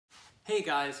Hey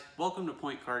guys, welcome to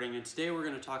Point Karting, and today we're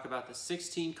going to talk about the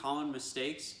 16 common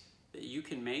mistakes that you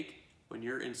can make when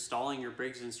you're installing your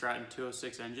Briggs & Stratton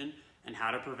 206 engine and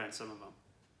how to prevent some of them.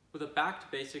 With a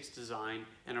back-to-basics design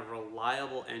and a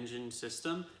reliable engine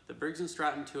system, the Briggs &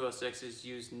 Stratton 206 is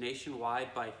used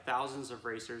nationwide by thousands of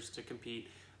racers to compete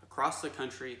across the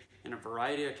country in a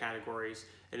variety of categories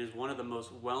and is one of the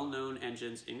most well-known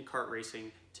engines in kart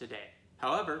racing today.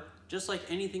 However, just like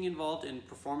anything involved in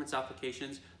performance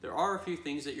applications, there are a few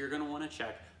things that you're going to want to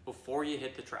check before you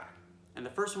hit the track. And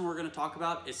the first one we're going to talk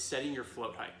about is setting your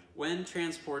float height. When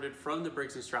transported from the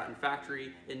Briggs & Stratton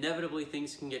factory, inevitably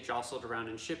things can get jostled around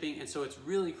in shipping, and so it's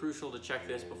really crucial to check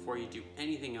this before you do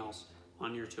anything else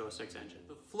on your 206 engine.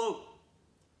 The float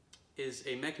is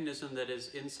a mechanism that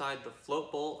is inside the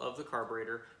float bowl of the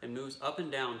carburetor and moves up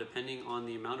and down depending on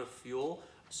the amount of fuel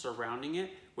surrounding it,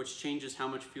 which changes how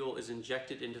much fuel is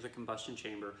injected into the combustion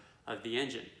chamber of the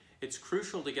engine. It's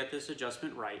crucial to get this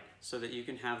adjustment right so that you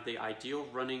can have the ideal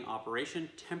running operation,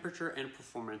 temperature, and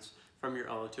performance from your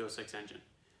LO206 engine.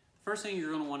 The first thing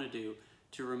you're going to want to do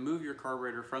to remove your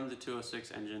carburetor from the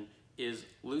 206 engine is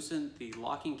loosen the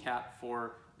locking cap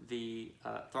for the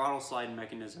throttle slide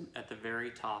mechanism at the very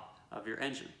top of your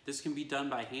engine. This can be done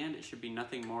by hand. It should be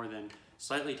nothing more than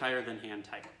slightly tighter than hand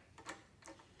tight.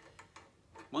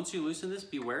 Once you loosen this,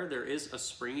 beware there is a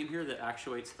spring in here that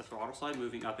actuates the throttle slide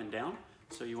moving up and down,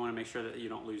 so you want to make sure that you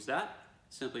don't lose that.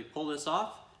 Simply pull this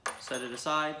off, set it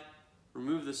aside,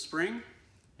 remove the spring,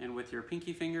 and with your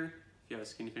pinky finger, if you have a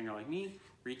skinny finger like me,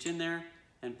 reach in there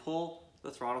and pull the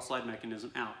throttle slide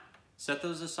mechanism out. Set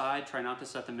those aside, try not to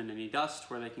set them in any dust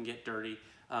where they can get dirty,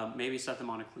 maybe set them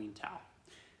on a clean towel.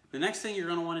 The next thing you're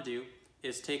going to want to do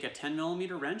is take a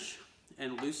 10mm wrench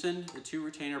and loosen the two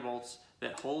retainer bolts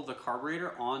that hold the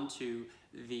carburetor onto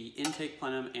the intake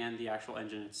plenum and the actual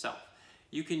engine itself.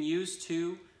 You can use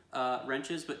two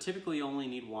wrenches, but typically you only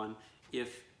need one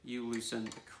if you loosen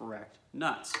the correct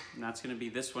nuts. And that's going to be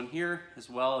this one here,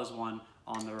 as well as one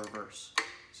on the reverse.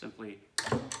 Simply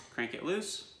crank it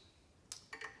loose,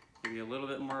 give you a little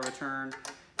bit more of a turn,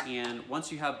 and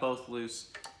once you have both loose,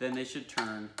 then they should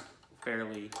turn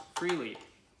fairly freely.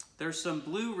 There's some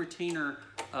blue retainer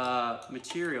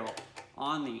material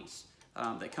on these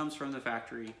that comes from the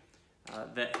factory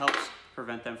that helps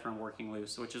prevent them from working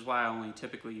loose, which is why I only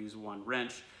typically use one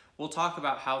wrench. We'll talk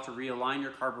about how to realign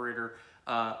your carburetor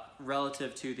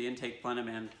relative to the intake plenum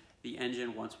and the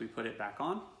engine once we put it back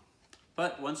on.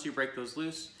 But once you break those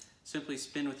loose, simply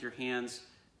spin with your hands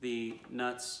the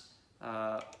nuts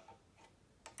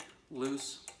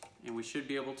loose, and we should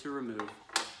be able to remove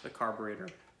the carburetor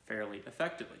fairly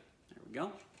effectively. There we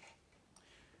go.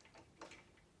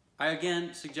 I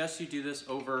again suggest you do this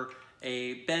over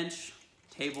a bench,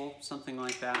 table, something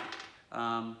like that.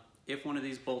 If one of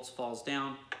these bolts falls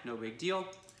down, no big deal.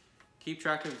 Keep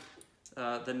track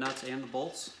of the nuts and the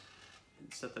bolts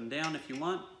and set them down if you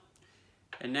want.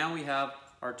 And now we have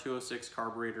our 206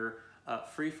 carburetor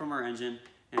free from our engine,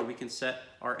 and we can set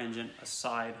our engine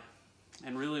aside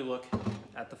and really look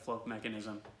at the float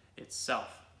mechanism itself.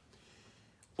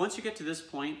 Once you get to this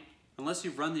point, unless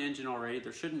you've run the engine already,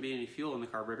 there shouldn't be any fuel in the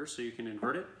carburetor, so you can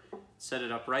invert it, set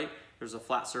it upright. There's a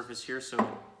flat surface here, so it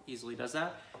easily does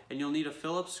that. And you'll need a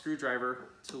Phillips screwdriver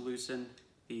to loosen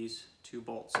these two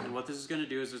bolts. And what this is going to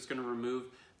do is it's going to remove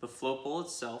the float bowl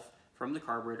itself from the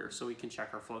carburetor so we can check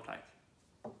our float height.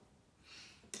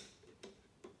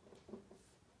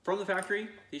 From the factory,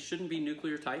 these shouldn't be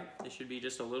nuclear tight. They should be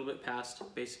just a little bit past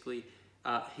basically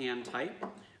hand tight,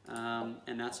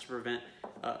 and that's to prevent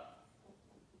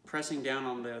pressing down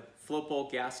on the float bowl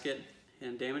gasket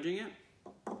and damaging it.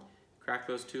 Crack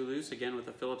those two loose, again with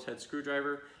a Phillips head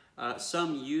screwdriver.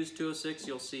 Some used 206,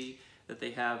 you'll see that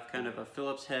they have kind of a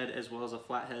Phillips head as well as a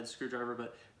flathead screwdriver,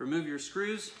 but remove your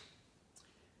screws.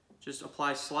 Just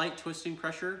apply slight twisting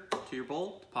pressure to your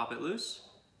bowl to pop it loose.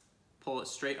 Pull it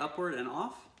straight upward and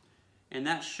off, and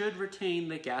that should retain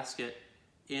the gasket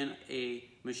in a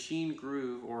machine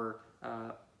groove or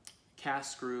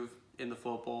cast groove in the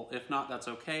float bowl. If not, that's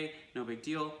okay, no big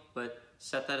deal, but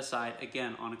set that aside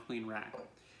again on a clean rag.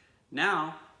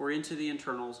 Now we're into the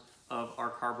internals of our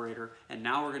carburetor, and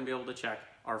now we're going to be able to check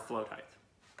our float height.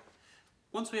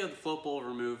 Once we have the float bowl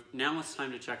removed, now it's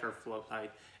time to check our float height,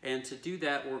 and to do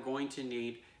that we're going to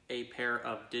need a pair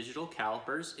of digital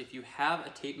calipers. If you have a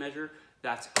tape measure,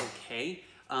 that's okay,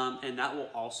 and that will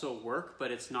also work,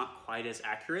 but it's not quite as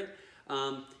accurate,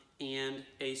 and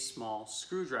a small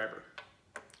screwdriver.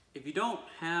 If you don't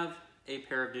have a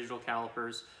pair of digital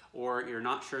calipers, or you're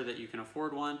not sure that you can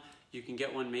afford one, you can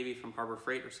get one maybe from Harbor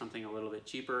Freight or something a little bit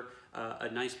cheaper, a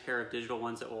nice pair of digital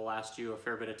ones that will last you a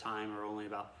fair bit of time, or only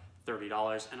about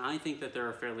 $30. And I think that they're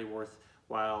a fairly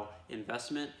worthwhile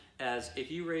investment, as if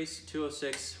you race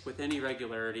 206 with any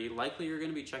regularity, likely you're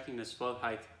going to be checking this float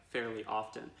height fairly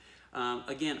often.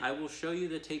 Again, I will show you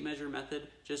the tape measure method.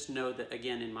 Just know that,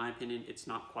 again, in my opinion, it's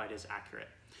not quite as accurate.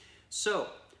 So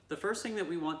the first thing that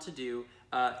we want to do,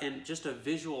 and just a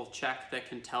visual check that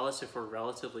can tell us if we're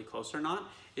relatively close or not,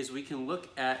 is we can look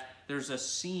at, there's a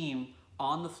seam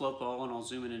on the float bowl, and I'll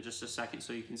zoom in just a second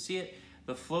so you can see it.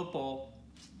 The float bowl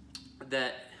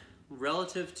that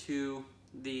relative to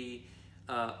the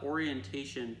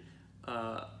orientation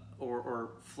or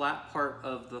flat part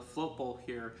of the float bowl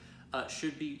here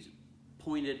should be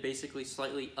pointed basically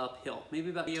slightly uphill, maybe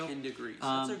about 10 degrees.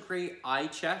 That's a great eye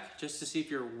check just to see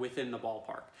if you're within the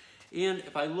ballpark. And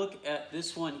if I look at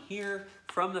this one here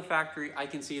from the factory, I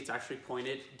can see it's actually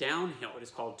pointed downhill. It is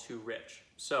called too rich.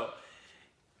 So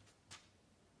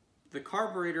the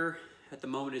carburetor at the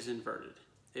moment is inverted.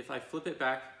 If I flip it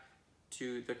back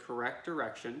to the correct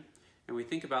direction, and we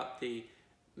think about the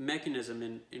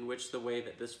mechanism in which the way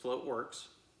that this float works,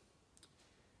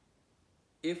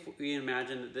 if we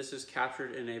imagine that this is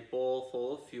captured in a bowl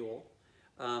full of fuel,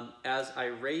 as I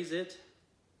raise it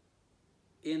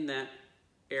in that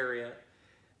area,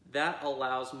 that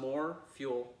allows more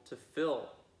fuel to fill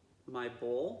my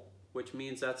bowl, which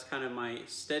means that's kind of my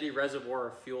steady reservoir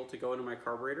of fuel to go into my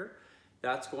carburetor.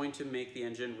 That's going to make the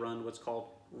engine run what's called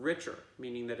richer,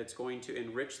 meaning that it's going to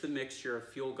enrich the mixture of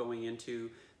fuel going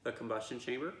into the combustion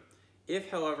chamber. If,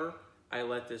 however, I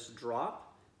let this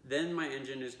drop, then my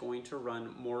engine is going to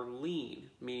run more lean,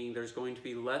 meaning there's going to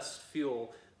be less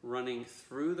fuel running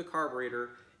through the carburetor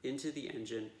into the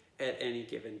engine at any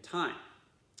given time.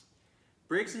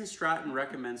 Briggs & Stratton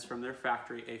recommends from their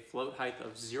factory a float height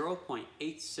of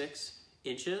 0.86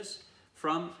 inches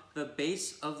from the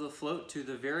base of the float to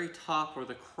the very top or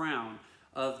the crown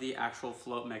of the actual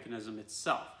float mechanism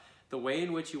itself. The way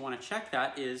in which you want to check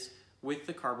that is with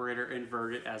the carburetor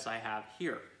inverted as I have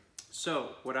here.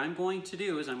 So what I'm going to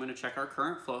do is I'm going to check our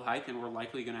current float height, and we're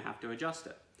likely going to have to adjust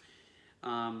it.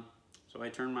 So I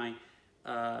turn my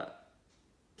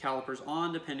calipers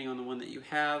on depending on the one that you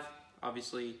have.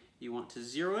 Obviously you want to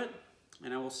zero it,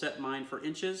 and I will set mine for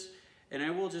inches, and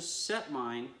I will just set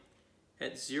mine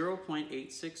at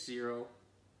 0.860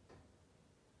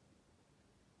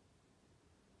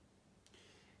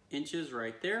 inches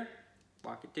right there.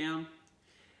 Lock it down,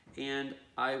 and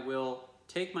I will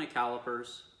take my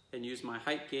calipers and use my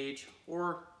height gauge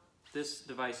or this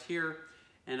device here,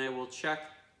 and I will check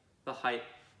the height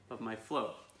of my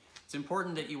float. It's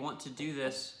important that you want to do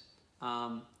this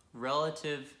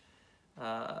relatively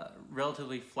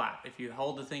flat. If you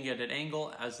hold the thing at an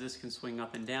angle, as this can swing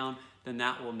up and down, then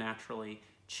that will naturally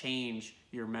change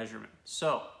your measurement.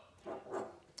 So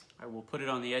I will put it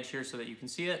on the edge here so that you can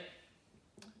see it.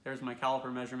 There's my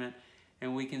caliper measurement,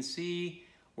 and we can see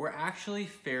we're actually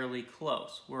fairly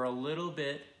close. We're a little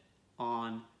bit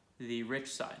on the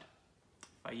rich side.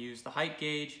 If I use the height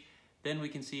gauge, then we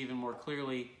can see even more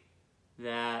clearly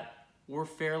that we're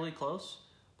fairly close,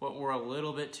 but we're a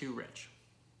little bit too rich.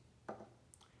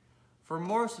 For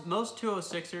most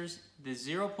 206ers, the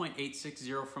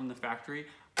 0.860 from the factory,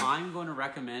 I'm going to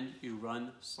recommend you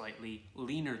run slightly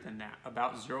leaner than that,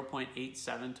 about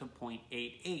 0.87 to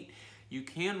 0.88. You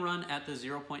can run at the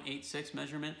 0.86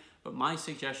 measurement, but my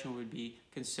suggestion would be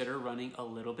consider running a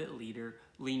little bit leaner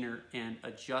and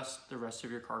adjust the rest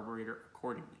of your carburetor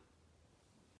accordingly.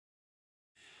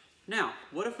 Now,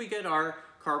 what if we get our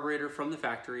carburetor from the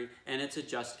factory and it's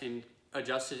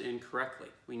adjusted incorrectly?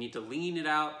 We need to lean it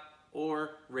out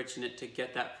or richen it to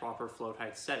get that proper float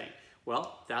height setting.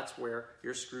 Well, that's where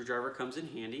your screwdriver comes in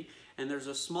handy, and there's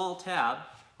a small tab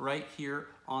right here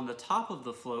on the top of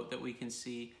the float that we can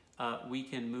see. We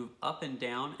can move up and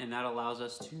down, and that allows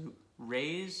us to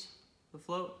raise the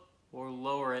float or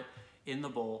lower it in the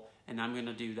bowl, and I'm going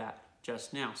to do that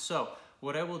just now. So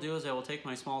what I will do is I will take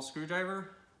my small screwdriver,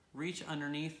 reach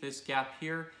underneath this gap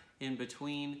here in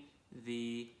between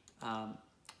the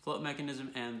float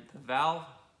mechanism and the valve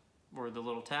or the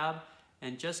little tab,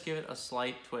 and just give it a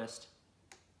slight twist.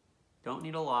 Don't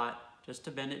need a lot, just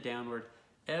to bend it downward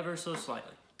ever so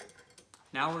slightly.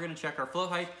 Now we're going to check our float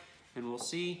height, and we'll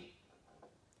see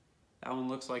that one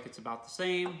looks like it's about the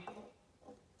same,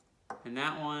 and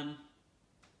that one,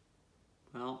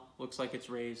 well, looks like it's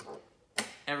raised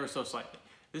ever so slightly.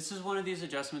 This is one of these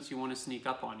adjustments you want to sneak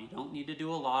up on. You don't need to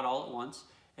do a lot all at once,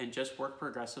 and just work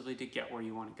progressively to get where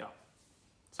you want to go.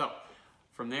 So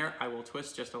from there, I will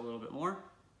twist just a little bit more.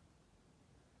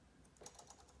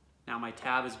 Now my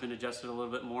tab has been adjusted a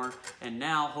little bit more, and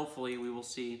now hopefully we will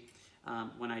see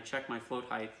when I check my float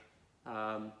height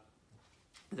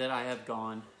that I have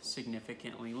gone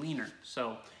significantly leaner.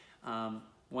 So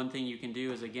one thing you can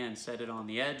do is, again, set it on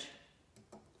the edge.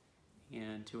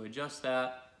 And to adjust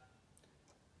that,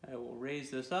 I will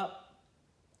raise this up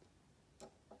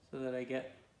so that I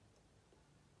get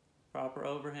proper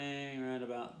overhang right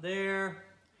about there.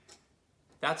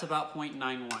 That's about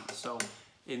 0.91. So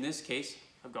in this case,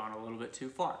 I've gone a little bit too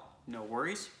far. No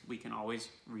worries, we can always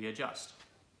readjust.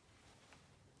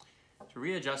 To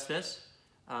readjust this,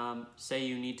 say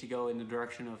you need to go in the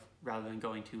direction of, rather than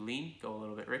going too lean, go a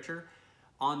little bit richer.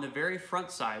 On the very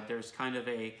front side, there's kind of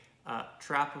a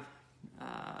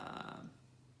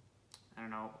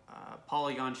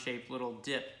polygon shaped little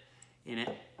dip in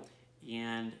it,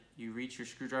 and you reach your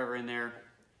screwdriver in there,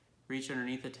 reach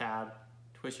underneath the tab,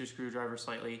 twist your screwdriver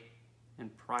slightly,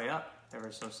 and pry up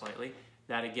ever so slightly.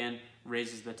 That again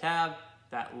raises the tab,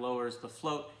 that lowers the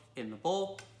float in the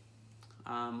bowl,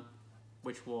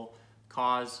 which will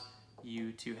cause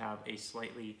you to have a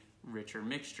slightly richer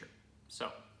mixture. So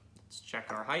let's check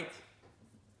our height.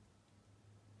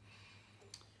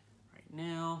 Right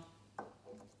now,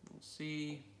 we'll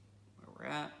see where we're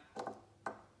at.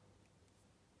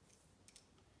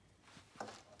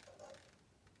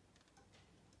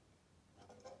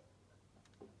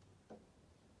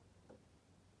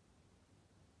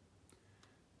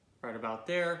 Right about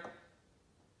there.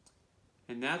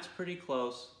 And that's pretty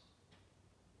close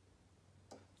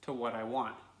to what I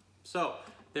want. So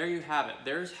there you have it.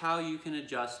 There's how you can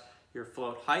adjust your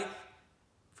float height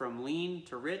from lean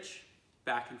to rich,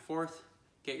 back and forth,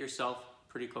 get yourself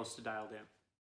pretty close to dialed in.